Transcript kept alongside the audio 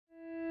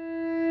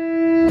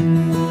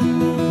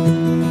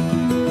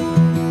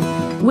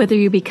Whether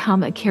you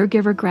become a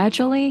caregiver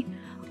gradually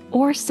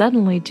or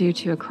suddenly due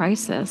to a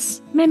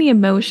crisis, many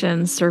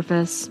emotions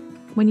surface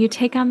when you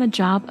take on the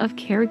job of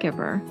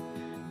caregiver.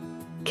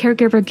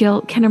 Caregiver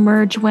guilt can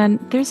emerge when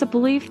there's a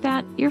belief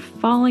that you're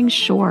falling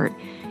short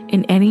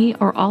in any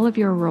or all of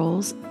your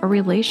roles or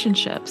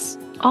relationships.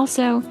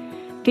 Also,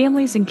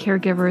 families and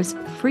caregivers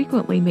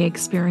frequently may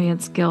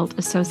experience guilt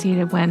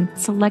associated when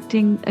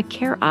selecting a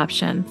care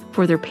option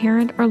for their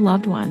parent or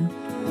loved one.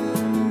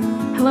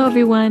 Hello,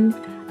 everyone.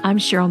 I'm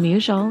Cheryl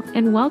Musial,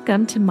 and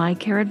welcome to My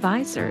Care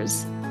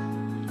Advisors.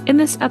 In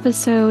this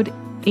episode,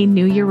 A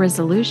New Year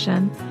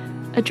Resolution,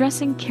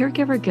 addressing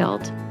caregiver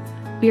guilt,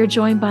 we are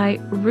joined by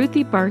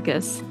Ruthie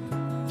Barkus.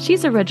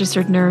 She's a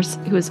registered nurse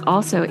who is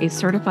also a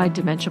certified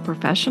dementia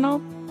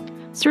professional,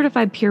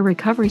 certified peer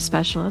recovery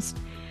specialist,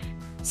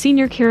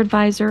 senior care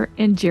advisor,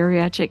 and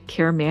geriatric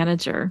care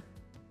manager.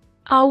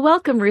 Oh,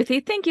 welcome, Ruthie.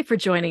 Thank you for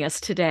joining us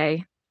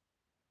today.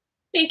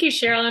 Thank you,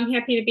 Cheryl. I'm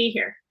happy to be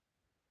here.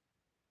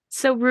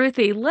 So,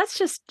 Ruthie, let's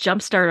just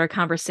jumpstart our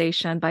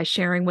conversation by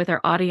sharing with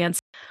our audience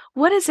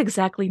what is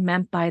exactly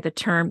meant by the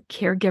term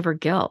caregiver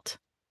guilt.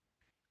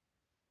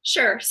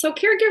 Sure. So,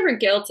 caregiver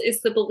guilt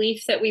is the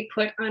belief that we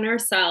put on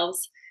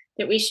ourselves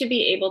that we should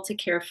be able to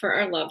care for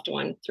our loved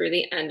one through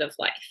the end of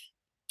life.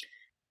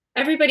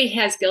 Everybody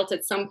has guilt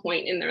at some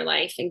point in their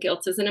life, and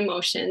guilt is an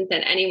emotion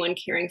that anyone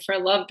caring for a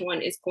loved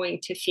one is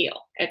going to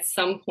feel at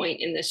some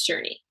point in this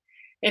journey.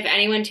 If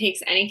anyone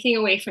takes anything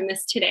away from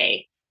this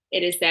today,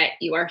 it is that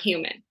you are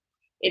human.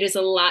 It is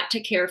a lot to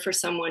care for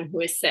someone who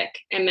is sick,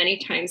 and many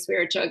times we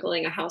are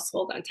juggling a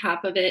household on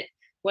top of it,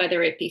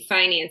 whether it be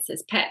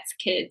finances, pets,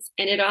 kids,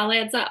 and it all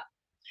adds up.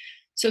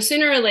 So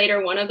sooner or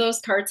later, one of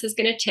those cards is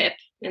going to tip,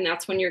 and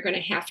that's when you're going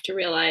to have to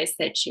realize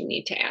that you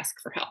need to ask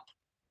for help.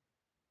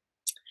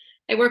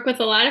 I work with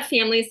a lot of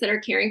families that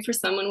are caring for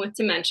someone with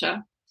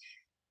dementia.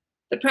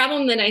 The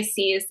problem that I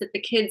see is that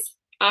the kids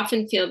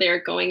often feel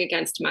they're going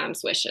against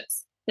mom's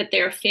wishes, that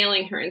they're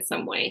failing her in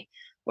some way,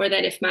 or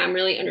that if mom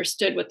really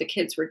understood what the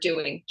kids were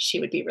doing, she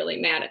would be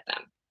really mad at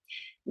them.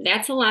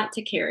 That's a lot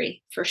to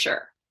carry, for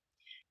sure.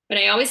 But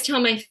I always tell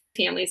my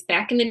families,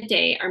 back in the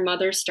day, our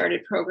mothers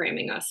started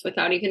programming us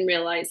without even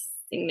realizing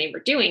they were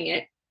doing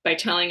it by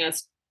telling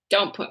us,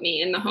 don't put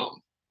me in the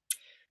home.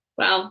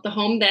 Well, the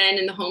home then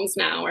and the homes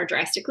now are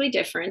drastically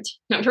different,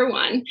 number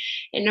one.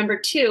 And number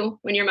two,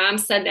 when your mom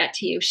said that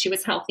to you, she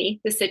was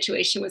healthy. The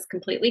situation was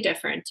completely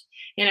different.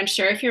 And I'm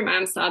sure if your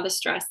mom saw the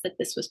stress that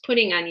this was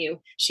putting on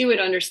you, she would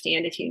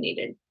understand if you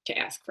needed to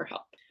ask for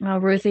help. Well,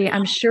 Ruthie,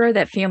 I'm sure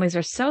that families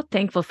are so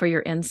thankful for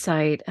your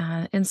insight.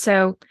 And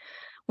so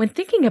when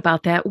thinking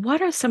about that,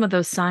 what are some of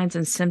those signs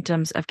and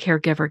symptoms of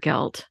caregiver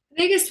guilt? The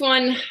biggest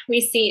one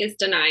we see is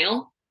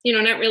denial.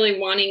 Not really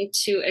wanting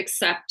to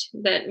accept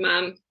that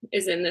mom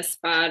is in this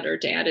spot or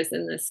dad is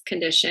in this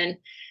condition,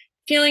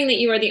 feeling that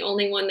you are the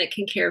only one that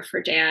can care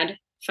for dad,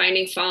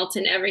 finding fault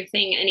in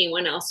everything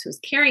anyone else who's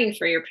caring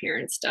for your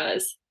parents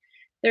does.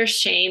 There's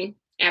shame,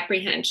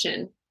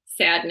 apprehension,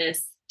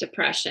 sadness,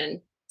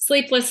 depression,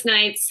 sleepless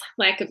nights,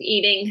 lack of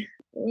eating.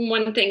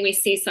 One thing we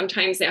see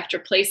sometimes after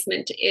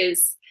placement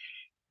is,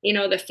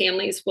 the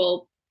families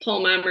will pull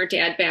mom or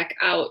dad back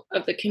out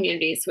of the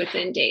communities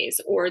within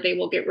days, or they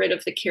will get rid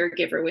of the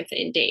caregiver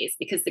within days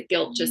because the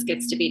guilt just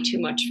gets to be too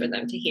much for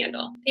them to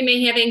handle. They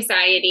may have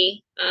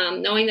anxiety,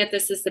 knowing that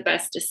this is the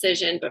best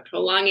decision, but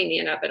prolonging the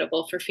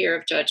inevitable for fear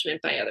of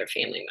judgment by other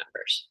family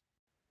members.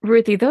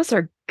 Ruthie, those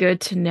are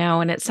good to know.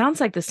 And it sounds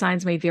like the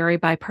signs may vary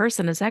by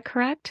person. Is that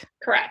correct?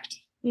 Correct.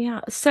 Yeah.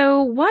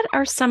 So what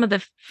are some of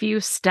the few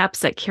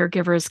steps that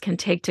caregivers can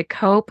take to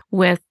cope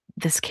with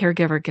this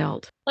caregiver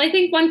guilt? Well, I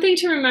think one thing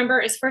to remember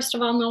is, first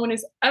of all, no one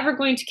is ever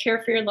going to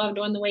care for your loved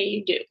one the way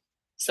you do.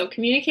 So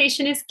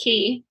communication is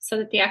key so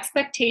that the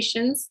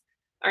expectations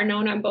are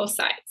known on both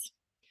sides.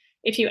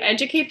 If you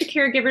educate the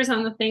caregivers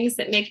on the things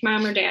that make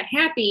mom or dad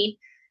happy,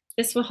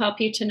 this will help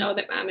you to know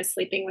that mom is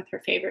sleeping with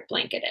her favorite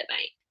blanket at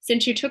night.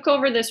 Since you took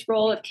over this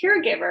role of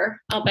caregiver,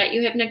 I'll bet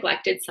you have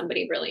neglected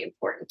somebody really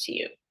important to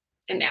you,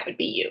 and that would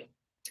be you.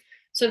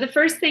 So the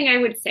first thing I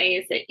would say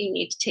is that you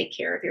need to take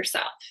care of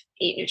yourself.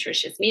 Eat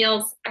nutritious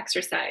meals,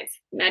 exercise,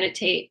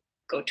 meditate,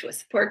 go to a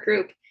support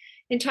group,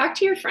 and talk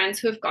to your friends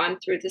who have gone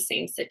through the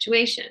same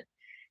situation.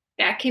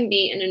 That can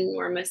be an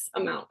enormous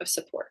amount of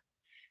support.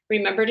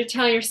 Remember to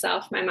tell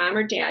yourself my mom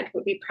or dad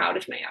would be proud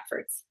of my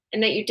efforts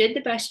and that you did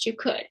the best you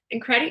could, and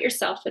credit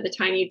yourself for the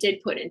time you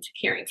did put into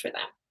caring for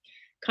them.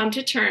 Come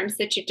to terms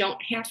that you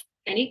don't have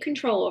any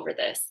control over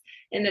this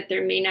and that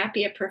there may not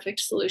be a perfect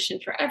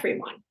solution for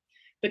everyone.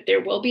 But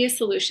there will be a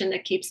solution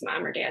that keeps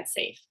mom or dad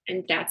safe,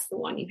 and that's the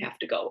one you have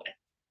to go with.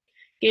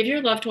 Give your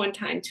loved one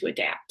time to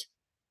adapt.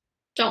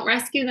 Don't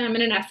rescue them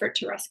in an effort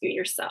to rescue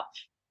yourself.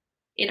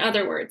 In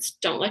other words,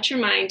 don't let your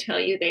mind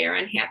tell you they are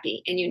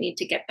unhappy and you need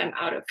to get them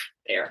out of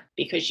there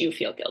because you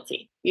feel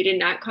guilty. You did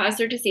not cause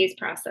their disease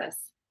process,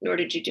 nor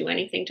did you do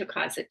anything to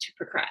cause it to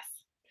progress.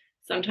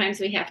 Sometimes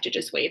we have to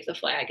just wave the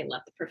flag and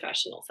let the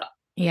professionals help.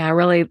 Yeah, I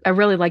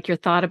really like your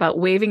thought about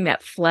waving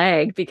that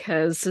flag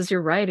because as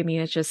you're right, I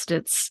mean,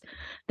 it's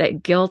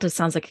that guilt, it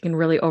sounds like it can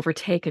really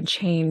overtake and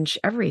change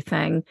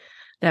everything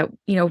that,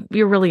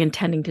 you're really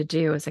intending to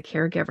do as a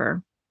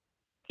caregiver.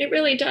 It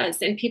really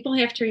does. And people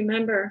have to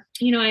remember,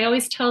 I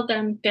always tell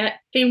them that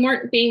they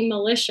weren't being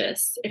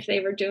malicious if they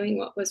were doing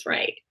what was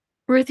right.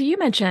 Ruth, you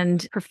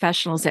mentioned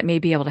professionals that may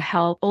be able to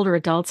help older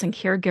adults and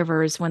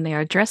caregivers when they are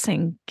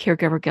addressing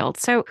caregiver guilt.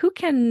 So, who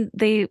can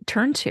they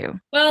turn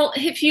to? Well,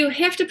 if you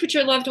have to put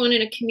your loved one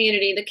in a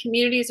community, the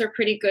communities are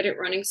pretty good at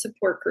running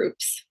support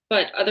groups,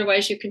 but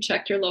otherwise, you can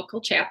check your local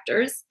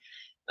chapters.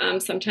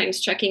 Sometimes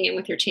checking in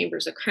with your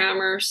chambers of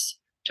commerce,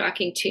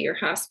 talking to your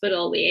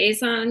hospital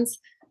liaisons,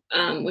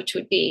 which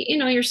would be,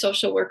 your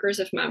social workers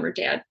if mom or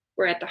dad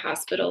were at the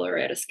hospital or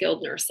at a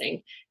skilled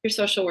nursing. Your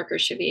social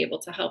workers should be able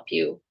to help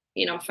you,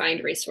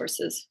 find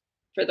resources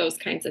for those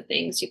kinds of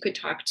things. You could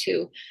talk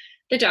to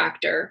the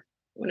doctor,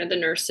 one of the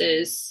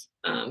nurses,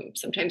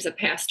 sometimes a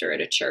pastor at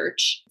a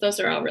church. Those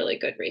are all really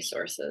good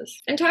resources.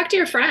 And talk to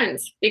your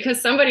friends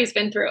because somebody's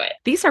been through it.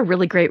 These are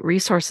really great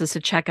resources to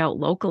check out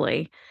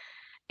locally.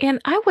 And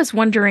I was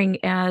wondering,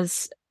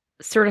 as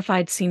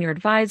certified senior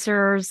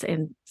advisors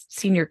and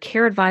senior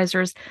care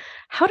advisors,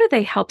 how do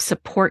they help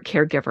support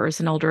caregivers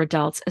and older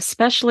adults,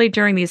 especially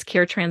during these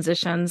care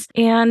transitions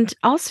and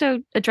also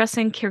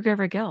addressing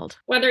caregiver guilt?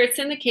 Whether it's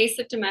in the case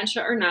of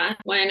dementia or not,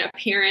 when a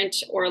parent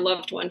or a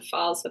loved one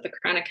falls with a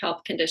chronic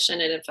health condition,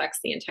 it affects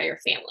the entire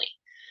family.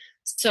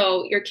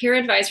 So, your care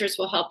advisors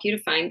will help you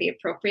to find the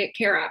appropriate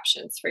care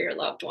options for your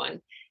loved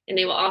one, and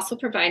they will also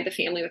provide the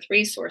family with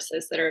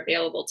resources that are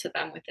available to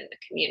them within the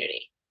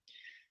community.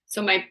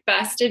 So, my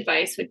best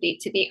advice would be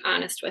to be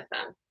honest with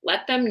them.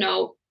 Let them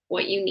know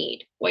what you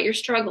need, what you're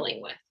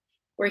struggling with.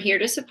 We're here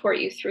to support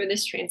you through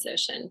this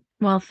transition.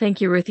 Well,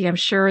 thank you, Ruthie. I'm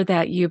sure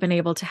that you've been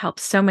able to help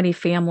so many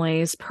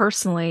families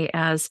personally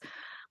as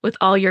with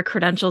all your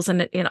credentials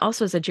and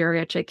also as a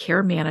geriatric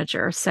care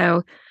manager.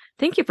 So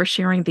thank you for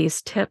sharing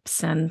these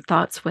tips and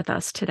thoughts with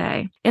us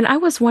today. And I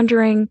was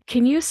wondering,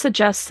 can you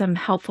suggest some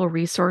helpful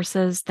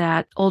resources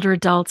that older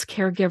adults,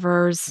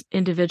 caregivers,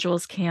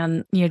 individuals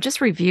can,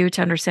 just review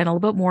to understand a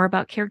little bit more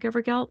about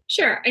caregiver guilt?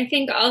 Sure, I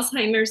think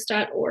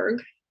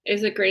alzheimers.org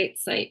is a great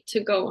site to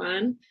go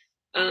on.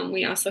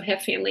 We also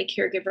have Family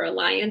Caregiver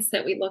Alliance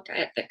that we look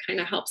at that kind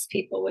of helps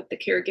people with the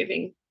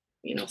caregiving,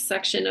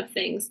 section of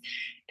things.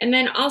 And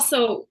then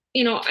also,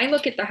 I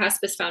look at the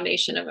Hospice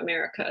Foundation of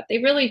America. They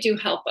really do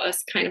help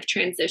us kind of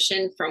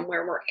transition from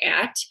where we're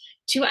at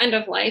to end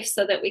of life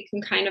so that we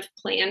can kind of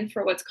plan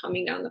for what's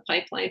coming down the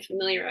pipeline,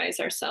 familiarize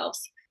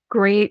ourselves.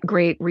 Great,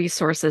 great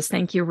resources.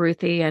 Thank you,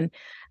 Ruthie. And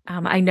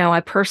I know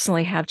I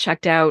personally have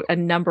checked out a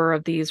number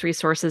of these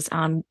resources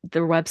on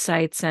their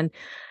websites, and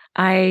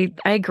I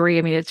agree.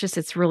 I mean,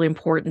 it's really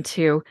important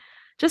to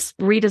just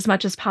read as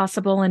much as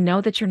possible and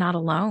know that you're not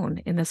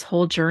alone in this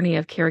whole journey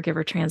of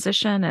caregiver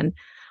transition and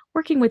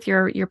working with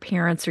your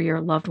parents or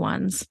your loved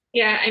ones.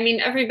 Yeah, I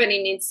mean,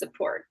 everybody needs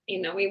support.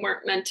 We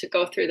weren't meant to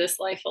go through this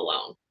life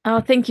alone.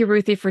 Oh, thank you,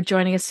 Ruthie, for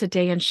joining us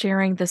today and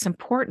sharing this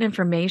important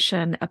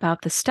information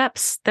about the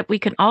steps that we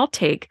can all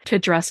take to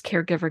address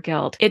caregiver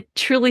guilt. It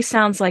truly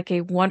sounds like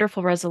a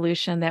wonderful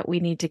resolution that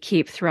we need to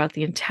keep throughout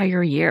the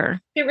entire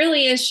year. It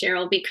really is,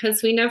 Cheryl,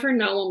 because we never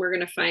know when we're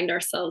going to find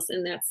ourselves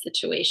in that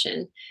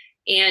situation.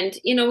 And,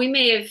 we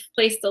may have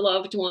placed a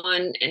loved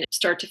one and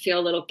start to feel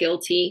a little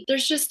guilty.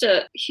 There's just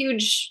a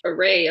huge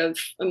array of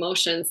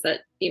emotions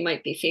that you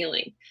might be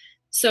feeling.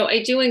 So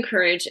I do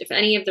encourage if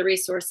any of the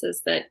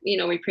resources that,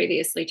 we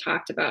previously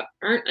talked about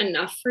aren't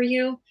enough for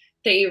you,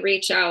 that you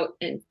reach out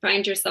and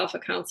find yourself a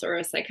counselor or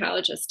a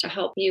psychologist to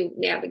help you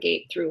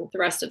navigate through the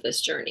rest of this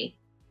journey.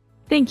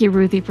 Thank you,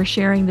 Ruthie, for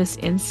sharing this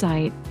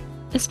insight,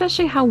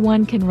 especially how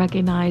one can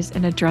recognize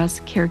and address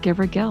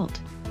caregiver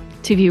guilt.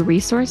 To view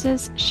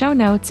resources, show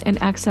notes,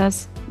 and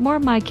access more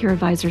My Care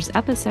Advisors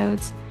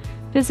episodes,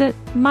 visit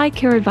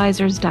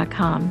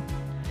mycareadvisors.com.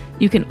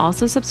 You can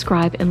also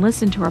subscribe and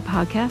listen to our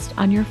podcast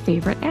on your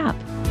favorite app.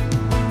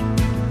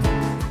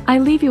 I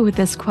leave you with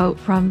this quote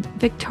from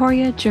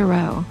Victoria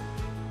Giraud.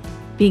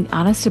 Being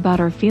honest about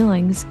our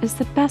feelings is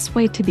the best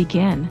way to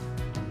begin.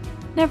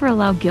 Never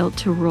allow guilt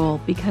to rule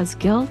because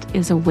guilt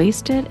is a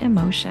wasted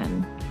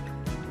emotion.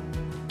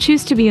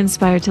 Choose to be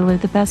inspired to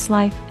live the best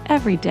life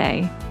every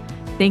day.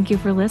 Thank you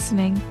for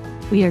listening.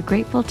 We are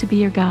grateful to be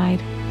your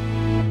guide.